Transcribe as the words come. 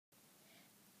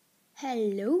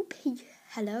Hello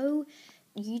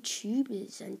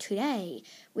YouTubers, and today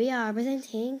we are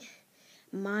presenting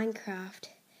Minecraft,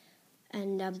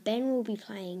 and Ben will be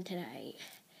playing today.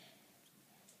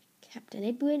 Captain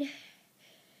Edward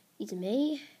is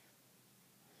me,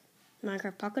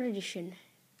 Minecraft Pocket Edition.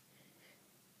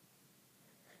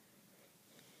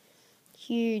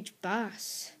 Huge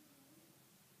bus.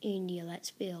 India,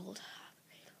 let's build.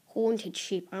 Haunted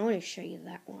ship, I want to show you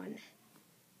that one.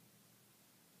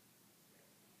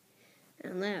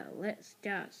 And now, let's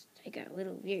just take a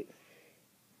little view.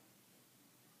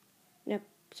 Nope,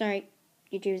 sorry,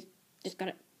 YouTubers, just got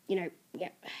it,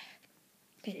 yep.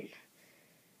 Okay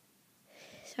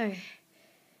then. So,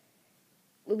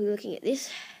 we'll be looking at this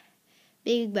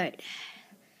big boat.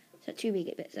 It's not too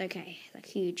big, but it's okay. Like,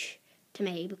 huge to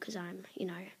me, because I'm,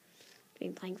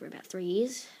 been playing for about 3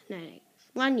 years. No,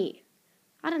 1 year.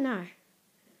 I don't know.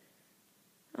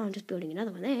 Oh, I'm just building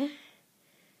another one there.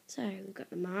 So, we've got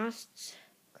the masts.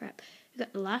 Crap. We've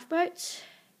got the lifeboats.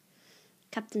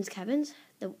 Captain's cabins.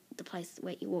 The place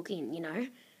where you walk in,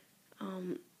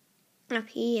 Up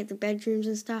here, the bedrooms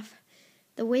and stuff.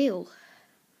 The wheel.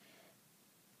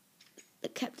 The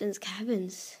captain's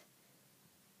cabins.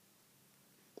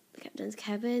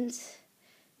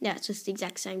 Now, it's just the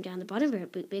exact same down the bottom, but a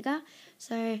bit bigger.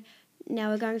 So, now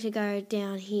we're going to go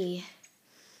down here.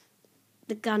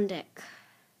 The gun deck.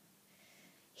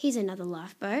 Here's another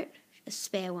lifeboat, a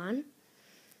spare one.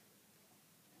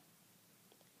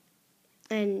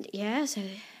 And yeah, so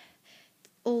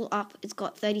all up, it's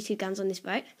got 32 guns on this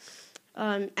boat.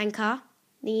 Anchor,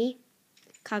 the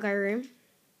cargo room.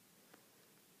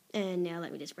 And now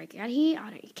let me just break it out here.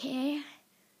 I don't care.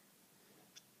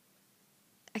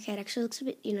 Okay, it actually looks a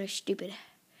bit, stupid.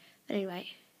 But anyway.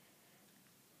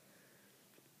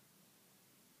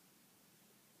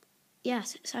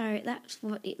 Yes, so that's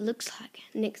what it looks like.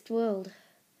 Next world.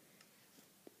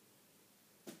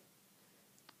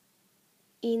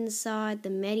 Inside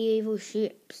the medieval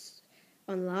ships.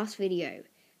 On the last video,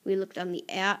 we looked on the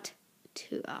out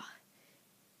tour.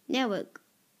 Now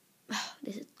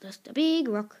this is just a big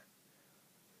rock.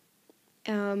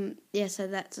 Yeah, so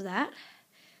that's that.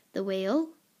 The wheel.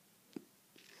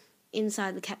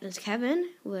 Inside the captain's cabin.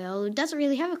 Well, it doesn't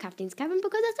really have a captain's cabin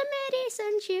because it's a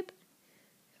medicine ship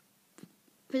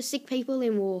for sick people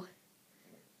in war.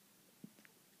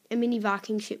 A mini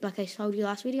Viking ship, like I told you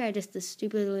last video, just the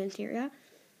stupid little interior.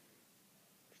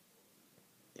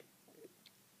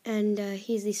 And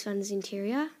here's this one's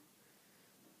interior.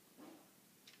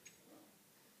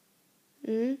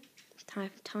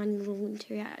 Tiny little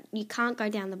interior. You can't go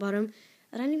down the bottom.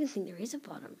 I don't even think there is a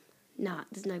bottom. Nah,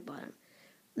 there's no bottom.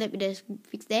 Let me just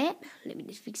fix that.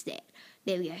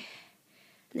 There we go.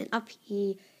 And then up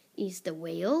here is the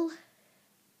wheel.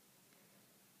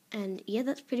 And yeah,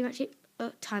 that's pretty much it.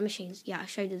 Oh, time machines. Yeah, I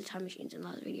showed you the time machines in the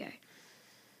last video.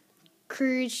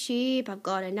 Cruise ship. I've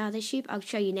got another ship. I'll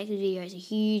show you next video. It's a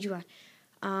huge one.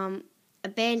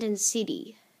 Abandoned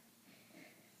city.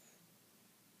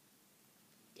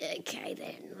 Okay,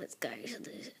 then let's go.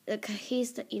 Okay,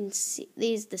 here's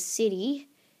there's the city.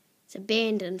 It's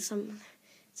abandoned.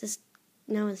 It's just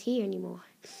no one's here anymore.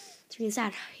 It's really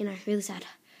sad. Really sad.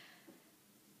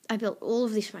 I built all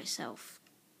of this myself.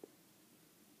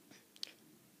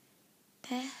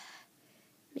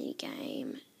 Mini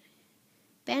game.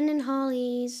 Abandoned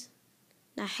Hollies.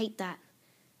 I hate that.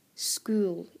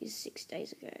 School is 6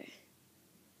 days ago.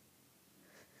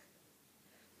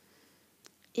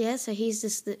 Yeah, so here's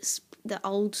just the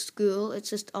old school. It's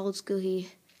just old school here.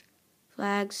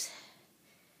 Flags.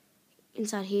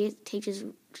 Inside here, teacher's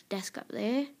desk up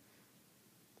there.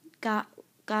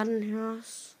 Garden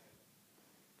house.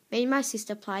 Me and my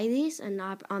sister play this, and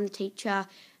I'm the teacher,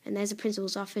 and there's a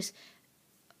principal's office.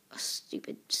 Oh,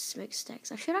 stupid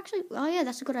smokestacks. I should actually... Oh, yeah,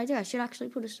 that's a good idea. I should actually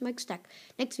put a smokestack.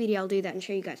 Next video, I'll do that and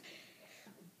show you guys.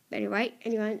 But anyway,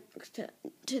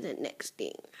 to the next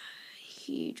thing.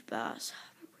 Huge bus.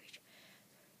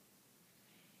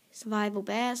 Survival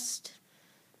best.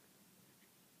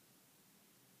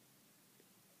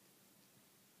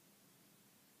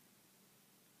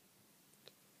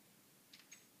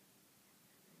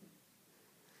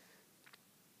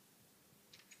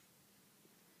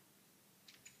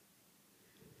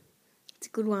 It's a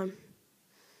good one.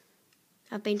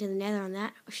 I've been to the Nether on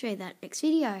that. I'll show you that next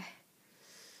video.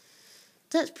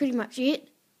 So that's pretty much it.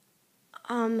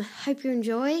 Hope you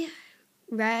enjoy.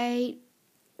 Rate,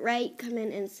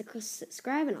 comment, and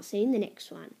subscribe, and I'll see you in the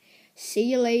next one. See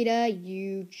you later,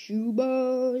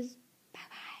 YouTubers.